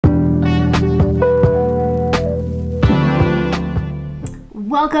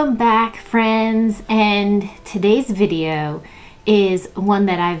Welcome back, friends, and today's video is one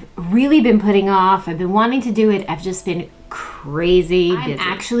that I've really been putting off. I've been wanting to do it. I've just been crazy busy. I'm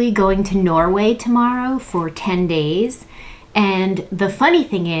actually going to Norway tomorrow for 10 days, and the funny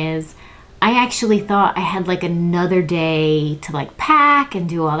thing is I actually thought I had like another day to like pack and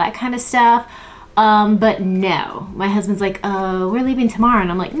do all that kind of stuff, but no. My husband's like, we're leaving tomorrow, and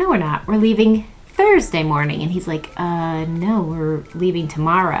I'm like, no, we're not. We're leaving Thursday morning. And he's like, no, we're leaving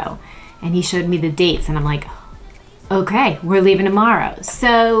tomorrow. And he showed me the dates, and I'm like, okay, we're leaving tomorrow.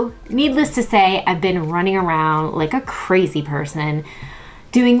 So needless to say, I've been running around like a crazy person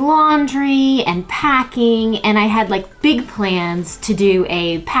doing laundry and packing, and I had like big plans to do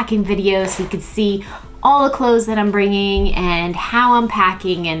a packing video so you could see all the clothes that I'm bringing and how I'm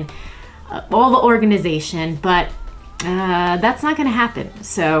packing and all the organization, but that's not gonna happen.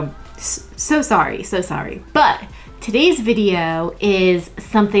 So sorry. But today's video is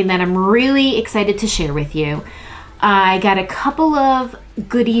something that I'm really excited to share with you. I got a couple of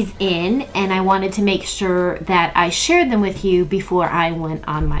goodies in, and I wanted to make sure that I shared them with you before I went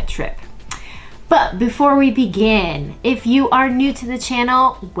on my trip. But before we begin, if you are new to the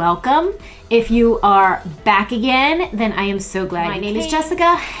channel, welcome. If you are back again, then I am so glad. My name is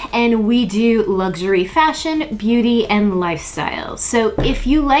Jessica, and we do luxury fashion, beauty, and lifestyle. So if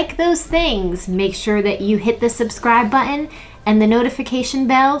you like those things, make sure that you hit the subscribe button and the notification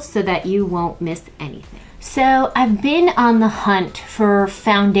bell so that you won't miss anything. So I've been on the hunt for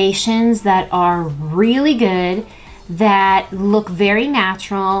foundations that are really good, that look very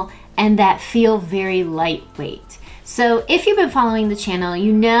natural, and that feel very lightweight. So if you've been following the channel,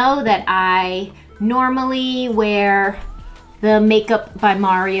 you know that I normally wear the Makeup by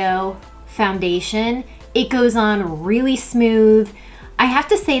Mario foundation. It goes on really smooth. I have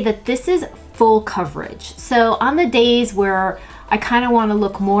to say that this is full coverage. So on the days where I kind of want to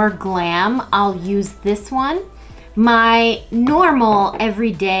look more glam, I'll use this one. My normal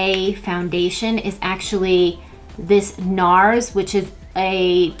everyday foundation is actually this NARS, which is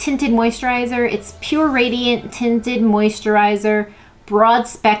a tinted moisturizer. It's Pure Radiant Tinted Moisturizer, Broad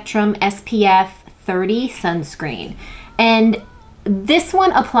Spectrum SPF 30 sunscreen. And this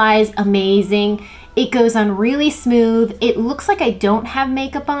one applies amazing. It goes on really smooth. It looks like I don't have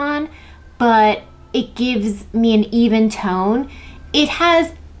makeup on, but it gives me an even tone. It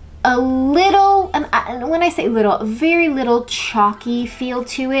has a little, and when I say little, a very little chalky feel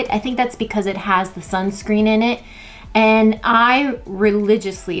to it. I think that's because it has the sunscreen in it. And I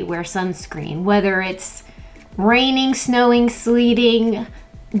religiously wear sunscreen, whether it's raining, snowing, sleeting,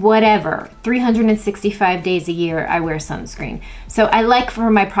 whatever. 365 days a year, I wear sunscreen. So I like for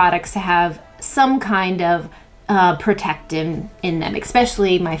my products to have some kind of protectant in them,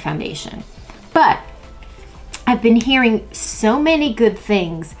 especially my foundation. But I've been hearing so many good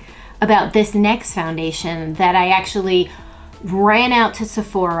things about this next foundation that I actually ran out to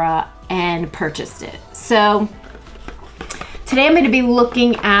Sephora and purchased it. So today I'm going to be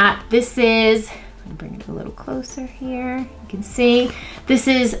looking at, this is, I'll bring it a little closer here, you can see, this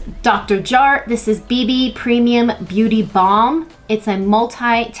is Dr.Jart. This is BB Premium Beauty Balm. It's a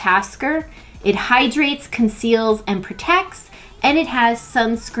multitasker. It hydrates, conceals, and protects, and it has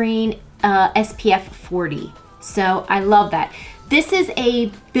sunscreen SPF 40. So I love that. This is a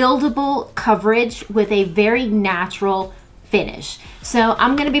buildable coverage with a very natural finish. So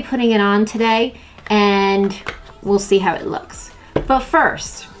I'm going to be putting it on today, and we'll see how it looks. But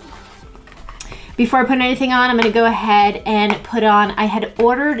first, before I put anything on, I'm going to go ahead and put on, I had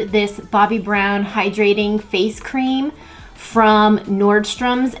ordered this Bobbi Brown Hydrating Face Cream from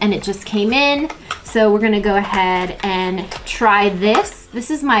Nordstrom's, and it just came in. So we're going to go ahead and try this. This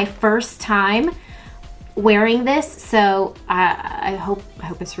is my first time wearing this, so I hope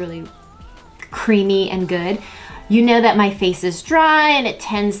it's really creamy and good. You know that my face is dry and it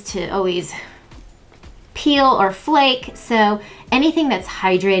tends to always peel or flake, so anything that's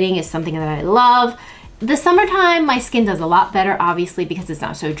hydrating is something that I love. The summertime, my skin does a lot better, obviously, because it's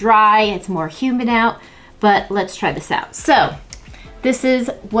not so dry, it's more humid out, but let's try this out. So this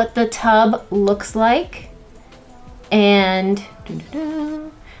is what the tub looks like, and it's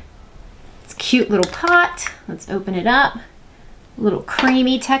a cute little pot. Let's open it up. A little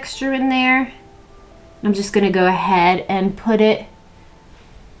creamy texture in there. I'm just gonna go ahead and put it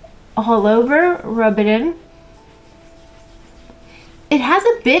all over, rub it in. It has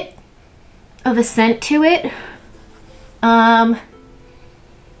a bit of a scent to it. I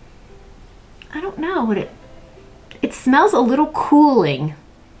don't know what it smells a little cooling.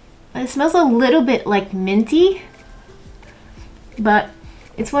 It smells a little bit like minty, but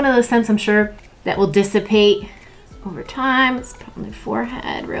it's one of those scents I'm sure that will dissipate over time. Let's put on the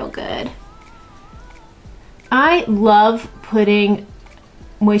forehead real good. I love putting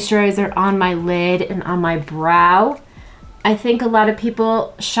moisturizer on my lid and on my brow. I think a lot of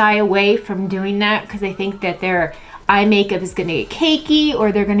people shy away from doing that because they think that their eye makeup is gonna get cakey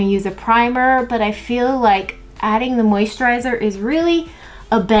or they're gonna use a primer, but I feel like adding the moisturizer is really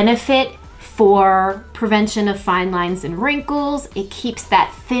a benefit for prevention of fine lines and wrinkles. It keeps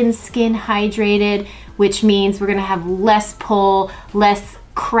that thin skin hydrated, which means we're gonna have less pull, less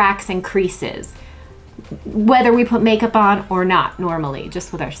cracks and creases, whether we put makeup on or not normally,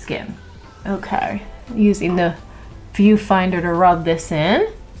 just with our skin. Okay, using the viewfinder to rub this in.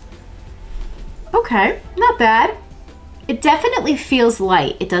 Okay, not bad. It definitely feels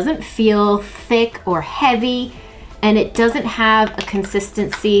light. It doesn't feel thick or heavy, and it doesn't have a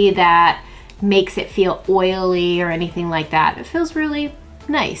consistency that makes it feel oily or anything like that. It feels really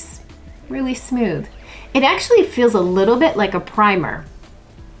nice, really smooth. It actually feels a little bit like a primer.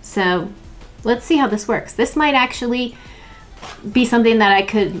 So let's see how this works. This might actually be something that I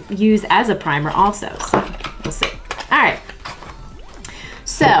could use as a primer also, so we'll see. All right,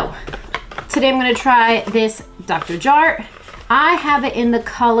 so today I'm gonna try this Dr. Jart. I have it in the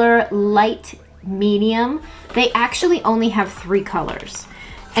color light medium. They actually only have 3 colors.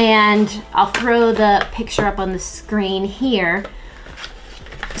 And I'll throw the picture up on the screen here.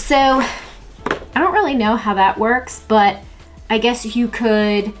 So I don't really know how that works, but I guess you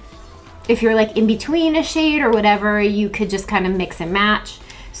could, if you're like in between a shade or whatever, you could just kind of mix and match.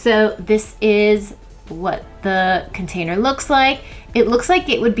 So this is what the container looks like. It looks like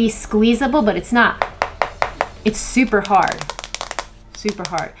it would be squeezable, but it's not. It's super hard, super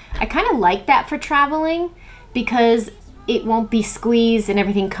hard. I kind of like that for traveling because it won't be squeezed and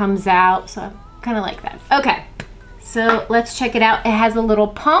everything comes out. So I kind of like that. Okay, so let's check it out. It has a little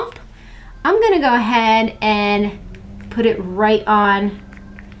pump. I'm gonna go ahead and put it right on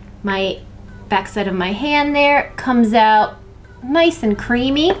my backside of my hand there. It comes out nice and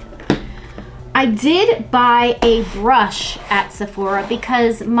creamy. I did buy a brush at Sephora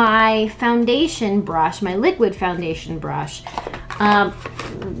because my foundation brush, my liquid foundation brush,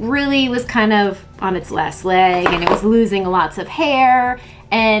 really was kind of on its last leg and it was losing lots of hair,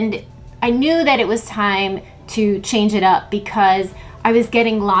 and I knew that it was time to change it up because I was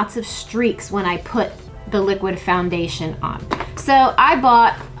getting lots of streaks when I put the liquid foundation on. So I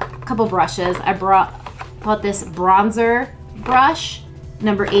bought a couple brushes. I bought this bronzer brush,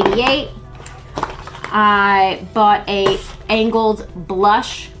 number 88. I bought a angled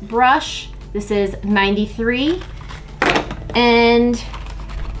blush brush. This is 93. And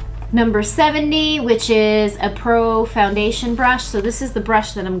number 70, which is a pro foundation brush. So this is the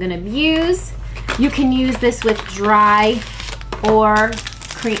brush that I'm gonna use. You can use this with dry or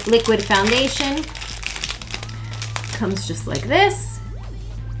liquid foundation. Comes just like this,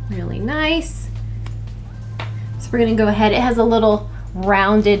 really nice. So we're gonna go ahead, it has a little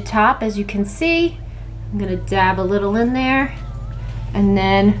rounded top, as you can see. I'm gonna dab a little in there and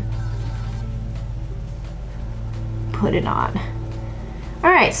then put it on. All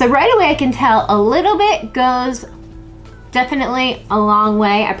right, so right away I can tell a little bit goes definitely a long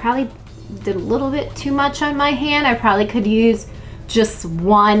way. I probably did a little bit too much on my hand. I probably could use just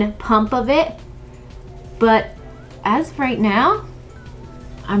one pump of it, but as of right now,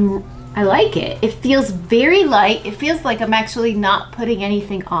 I like it. It feels very light. It feels like I'm actually not putting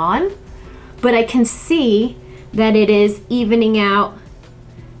anything on, but I can see that it is evening out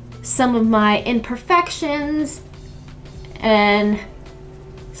some of my imperfections and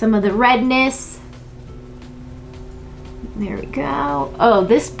some of the redness. There we go. Oh,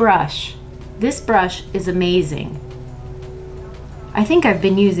 this brush is amazing. I think I've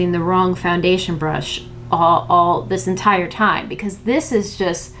been using the wrong foundation brush all this entire time, because this is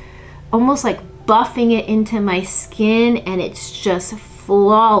just almost like buffing it into my skin and it's just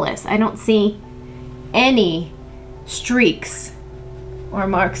flawless. I don't see any streaks or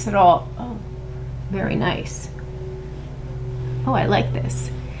marks at all. Oh, very nice. Oh, I like this.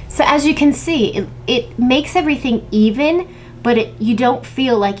 So as you can see, it makes everything even, but you don't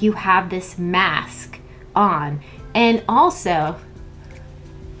feel like you have this mask on. And also,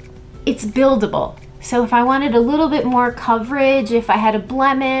 it's buildable. So if I wanted a little bit more coverage, if I had a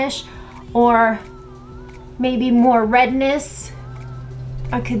blemish or maybe more redness,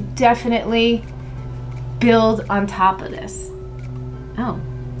 I could definitely build on top of this. Oh,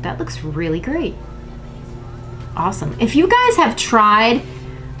 that looks really great. Awesome. If you guys have tried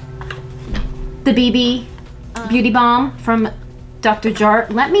the BB Beauty Balm from Dr.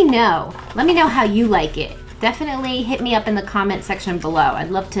 Jart, let me know. Let me know how you like it. Definitely hit me up in the comment section below. I'd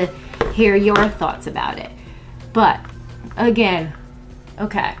love to hear your thoughts about it. But again,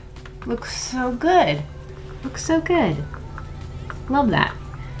 okay, looks so good. Looks so good. Love that.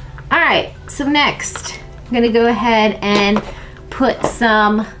 All right, so next, I'm gonna go ahead and put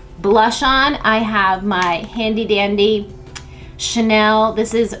some blush on. I have my handy dandy Chanel.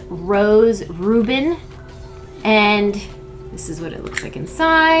 This is Rose Rubin, and this is what it looks like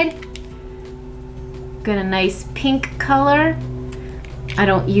inside. Got a nice pink color. I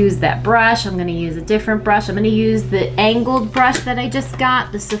don't use that brush. I'm gonna use a different brush. I'm gonna use the angled brush that I just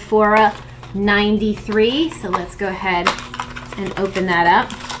got, the Sephora 93. So let's go ahead and open that up.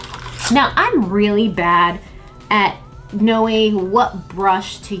 Now, I'm really bad at knowing what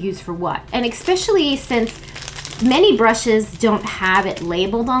brush to use for what. And especially since many brushes don't have it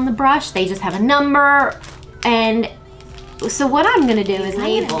labeled on the brush, they just have a number. And so what I'm gonna do is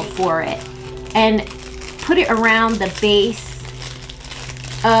label for it and put it around the base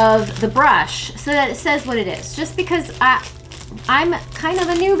of the brush so that it says what it is. Just because I'm kind of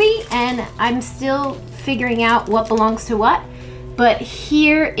a newbie and I'm still figuring out what belongs to what. But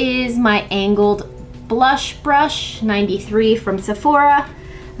here is my angled blush brush, 93 from Sephora.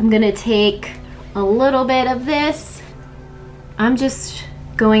 I'm gonna take a little bit of this. I'm just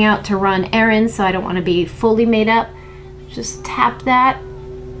going out to run errands, so I don't want to be fully made up. Just tap that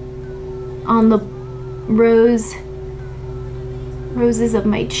on the roses of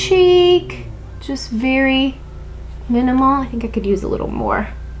my cheek. Just very minimal. I think I could use a little more.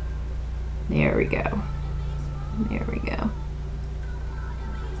 There we go. There we go.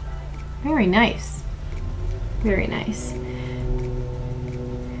 Very nice. Very nice.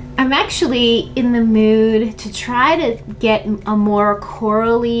 I'm actually in the mood to try to get a more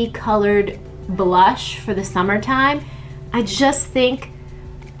corally colored blush for the summertime. I just think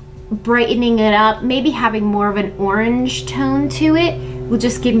brightening it up, maybe having more of an orange tone to it, will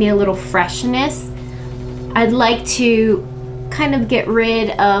just give me a little freshness. I'd like to kind of get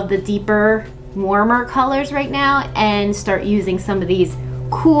rid of the deeper, warmer colors right now and start using some of these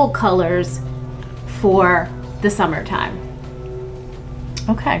cool colors for the summertime.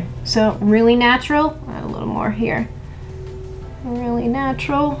 Okay, so really natural. A little more here. Really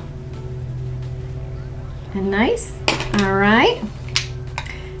natural and nice. All right.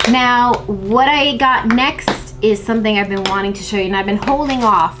 Now, what I got next is something I've been wanting to show you, and I've been holding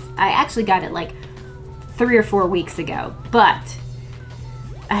off. I actually got it like 3 or 4 weeks ago, but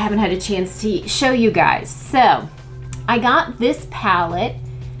I haven't had a chance to show you guys. So, I got this palette.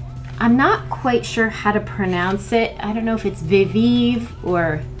 I'm not quite sure how to pronounce it. I don't know if it's Vivive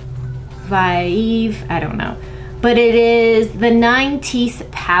or Vive, I don't know. But it is the Nineties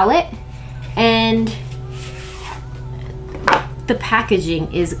Palette, and the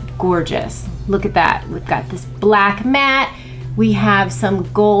packaging is gorgeous. Look at that. We've got this black matte. We have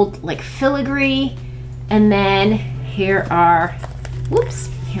some gold like filigree, and then here are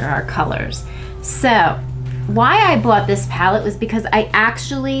colors. So why I bought this palette was because I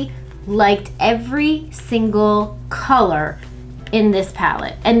actually liked every single color in this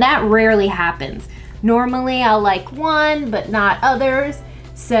palette, and that rarely happens. Normally I'll like one but not others.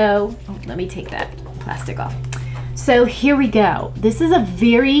 So let me take that plastic off. So here we go. This is a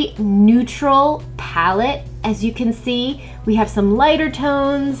very neutral palette. As you can see, we have some lighter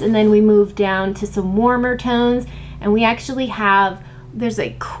tones, and then we move down to some warmer tones, and we actually have, there's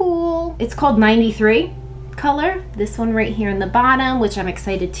a cool, it's called 93 color, this one right here in the bottom, which I'm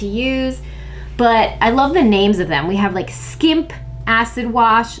excited to use. But I love the names of them. We have like Skimp, Acid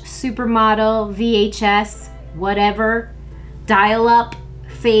Wash, Supermodel, VHS, Whatever, Dial Up,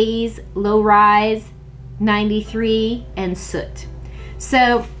 Phase, Low Rise, 93, and Soot.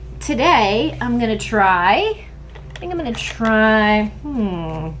 So today I'm gonna try,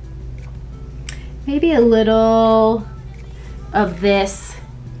 maybe a little of this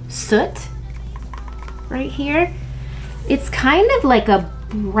Soot right here. It's kind of like a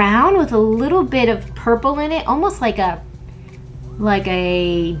brown with a little bit of purple in it, almost like a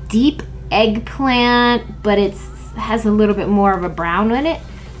deep eggplant, but it has a little bit more of a brown in it.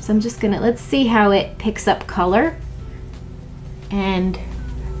 So I'm just gonna, let's see how it picks up color and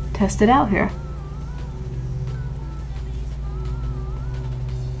test it out here.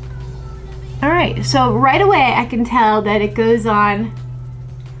 All right, so right away I can tell that it goes on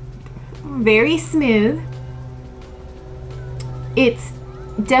very smooth. It's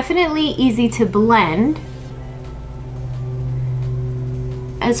definitely easy to blend.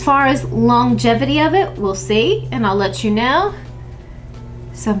 As far as longevity of it, we'll see, and I'll let you know.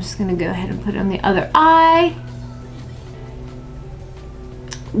 So I'm just gonna go ahead and put it on the other eye.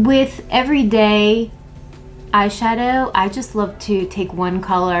 With everyday eyeshadow, I just love to take one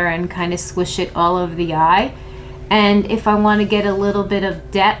color and kind of swish it all over the eye. And if I want to get a little bit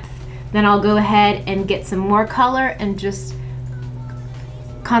of depth, then I'll go ahead and get some more color and just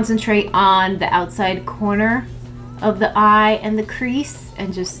concentrate on the outside corner of the eye and the crease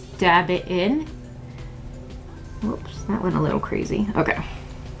and just dab it in. Whoops, that went a little crazy. Okay,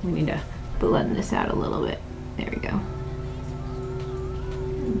 we need to blend this out a little bit. There we go.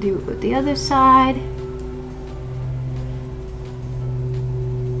 Do it with the other side.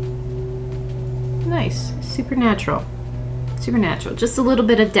 Nice, super natural. Super natural, just a little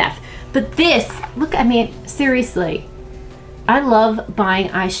bit of depth. But this, look, I mean, seriously, I love buying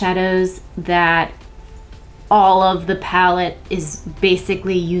eyeshadows that all of the palette is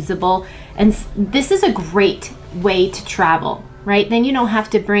basically usable. And this is a great way to travel, right? Then you don't have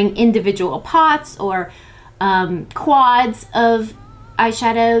to bring individual pots or quads of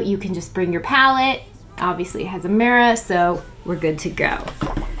eyeshadow. You can just bring your palette. Obviously it has a mirror, so we're good to go.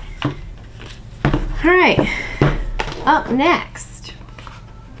 All right, up next,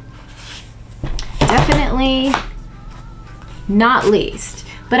 definitely not least,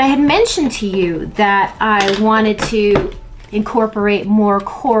 but I had mentioned to you that I wanted to incorporate more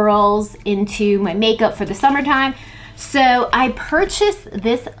corals into my makeup for the summertime. So I purchased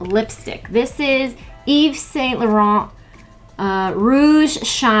this lipstick. This is Yves Saint Laurent Rouge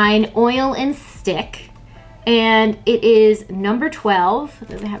Shine Oil and Stick, and it is number 12.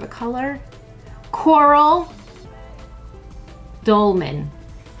 Does it have a color? Coral Dolman.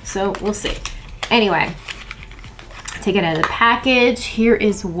 So we'll see. Anyway, take it out of the package. Here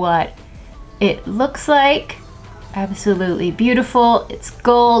is what it looks like. Absolutely beautiful. It's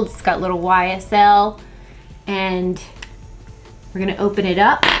gold. It's got little YSL, and we're gonna open it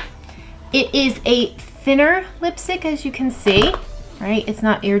up. It is a thinner lipstick, as you can see, right? It's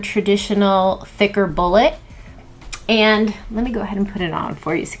not your traditional thicker bullet. And let me go ahead and put it on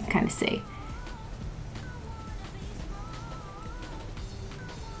for you so you can kind of see.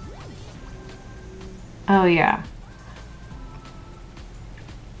 Oh yeah.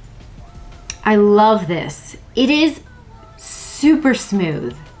 I love this. It is super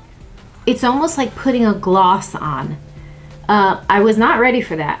smooth. It's almost like putting a gloss on. I was not ready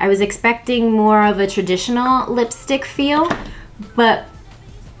for that. I was expecting more of a traditional lipstick feel, but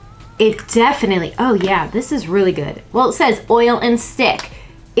it definitely, oh yeah, this is really good. Well, it says oil and stick.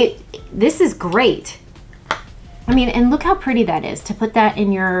 This is great. I mean, and look how pretty that is to put that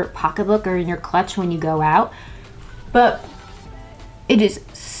in your pocketbook or in your clutch when you go out. But it is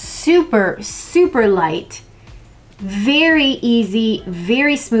super, super light, very easy,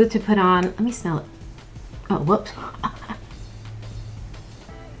 very smooth to put on. Let me smell it. Oh, whoops.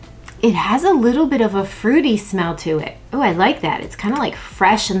 It has a little bit of a fruity smell to it. Oh, I like that. It's kind of like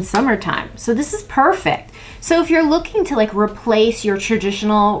fresh in summertime. So this is perfect. So if you're looking to like replace your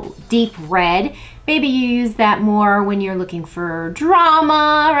traditional deep red, maybe you use that more when you're looking for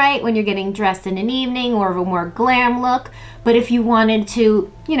drama, right? When you're getting dressed in an evening or a more glam look. But if you wanted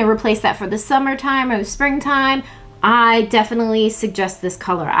to, you know, replace that for the summertime or the springtime, I definitely suggest this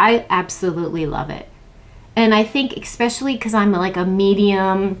color. I absolutely love it. And I think especially because I'm like a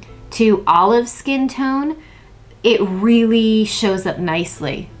medium to olive skin tone, it really shows up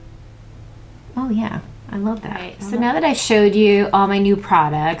nicely. Oh yeah, I love that. Right, so now that I showed you all my new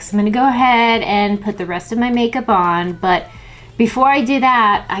products, I'm gonna go ahead and put the rest of my makeup on, but before I do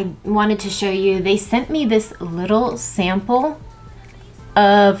that, I wanted to show you, they sent me this little sample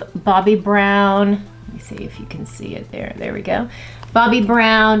of Bobbi Brown. Let me see if you can see it there. There we go. Bobbi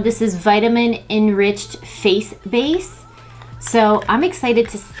Brown, this is vitamin enriched face base. So I'm excited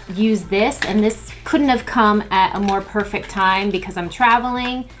to use this, and this couldn't have come at a more perfect time because I'm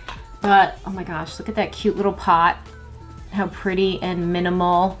traveling, but oh my gosh, look at that cute little pot. How pretty and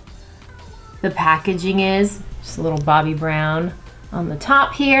minimal the packaging is. Just a little Bobbi Brown on the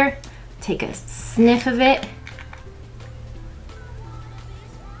top here. Take a sniff of it.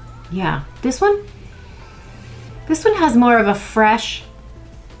 Yeah, this one has more of a fresh,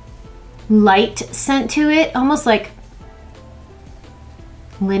 light scent to it, almost like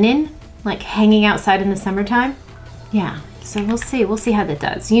linen, like hanging outside in the summertime. Yeah, so we'll see how that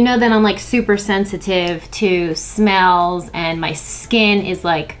does. You know that I'm like super sensitive to smells, and my skin is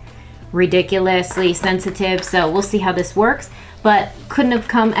like ridiculously sensitive, so we'll see how this works, but couldn't have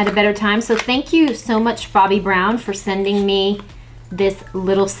come at a better time. So thank you so much, Bobbi Brown, for sending me this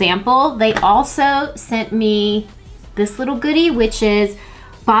little sample. They also sent me this little goodie, which is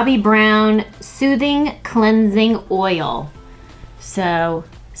Bobbi Brown Soothing Cleansing Oil. So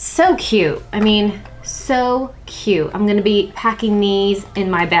cute. I mean, so cute. I'm gonna be packing these in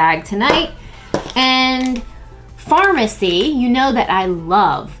my bag tonight. And Pharmacy, you know that I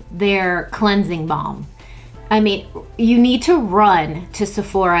love their cleansing balm. I mean, you need to run to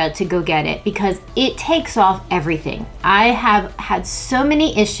Sephora to go get it because it takes off everything. I have had so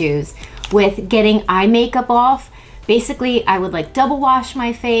many issues with getting eye makeup off. Basically, I would like double wash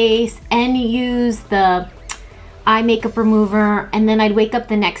my face and use the eye makeup remover, and then I'd wake up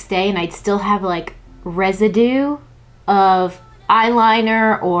the next day and I'd still have like residue of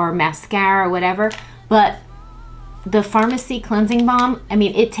eyeliner or mascara or whatever. But the Pharmacy Cleansing Balm, I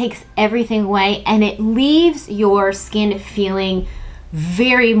mean, it takes everything away and it leaves your skin feeling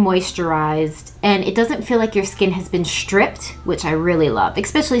very moisturized, and it doesn't feel like your skin has been stripped, which I really love,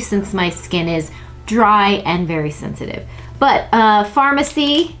 especially since my skin is dry and very sensitive. But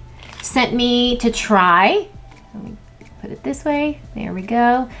Pharmacy sent me to try. Let me put it this way. There we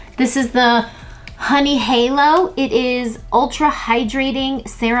go. This is the Honey Halo. It is Ultra Hydrating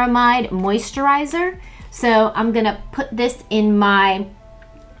Ceramide Moisturizer. So I'm gonna put this in my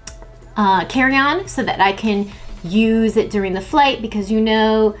carry-on so that I can use it during the flight, because you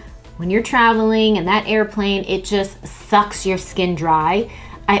know when you're traveling and that airplane, it just sucks your skin dry.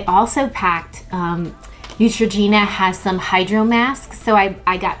 I also packed, Neutrogena has some hydro masks. So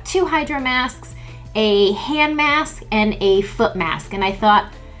I got 2 hydro masks, a hand mask and a foot mask. And I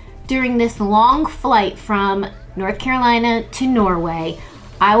thought during this long flight from North Carolina to Norway,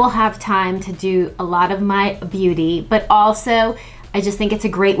 I will have time to do a lot of my beauty, but also I just think it's a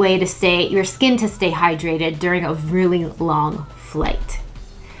great way to your skin to stay hydrated during a really long flight.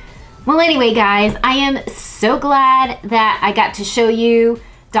 Well, anyway, guys, I am so glad that I got to show you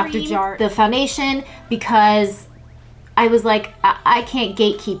Dr.Jart, the foundation, because I was like, I can't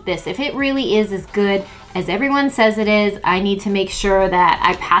gatekeep this. If it really is as good as everyone says it is, I need to make sure that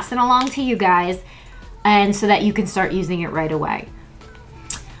I pass it along to you guys, and so that you can start using it right away.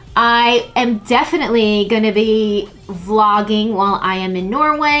 I am definitely going to be vlogging while I am in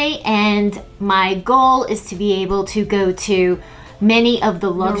Norway, and my goal is to be able to go to many of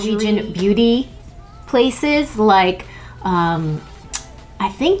the Norwegian beauty places. Like, I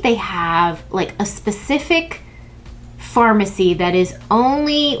think they have like a specific pharmacy that is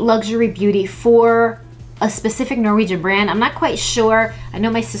only luxury beauty for a specific Norwegian brand. I'm not quite sure. I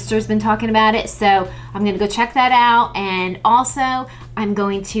know my sister's been talking about it, so I'm gonna go check that out. And also, I'm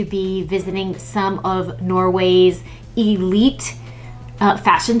going to be visiting some of Norway's elite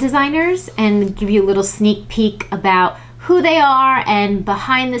fashion designers and give you a little sneak peek about who they are and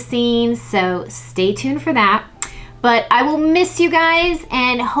behind the scenes, so stay tuned for that. But I will miss you guys,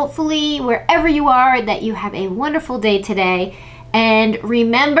 and hopefully wherever you are, that you have a wonderful day today. And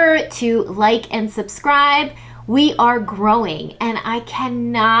remember to like and subscribe. We are growing, and I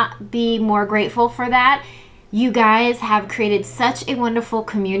cannot be more grateful for that. You guys have created such a wonderful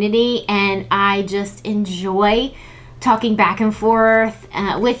community, and I just enjoy talking back and forth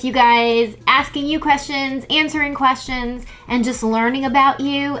with you guys, asking you questions, answering questions, and just learning about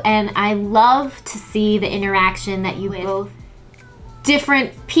you. And I love to see the interaction that you both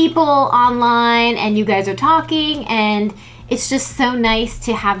different people online, and you guys are talking, and it's just so nice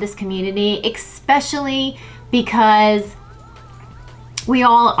to have this community, especially because we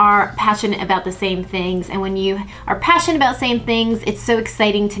all are passionate about the same things. And when you are passionate about the same things, it's so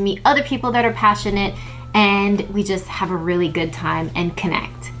exciting to meet other people that are passionate, and we just have a really good time and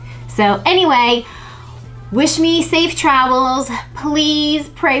connect. So anyway, wish me safe travels. Please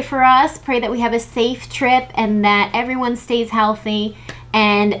pray for us. Pray that we have a safe trip and that everyone stays healthy.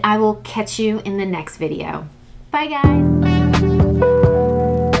 And I will catch you in the next video. Bye, guys.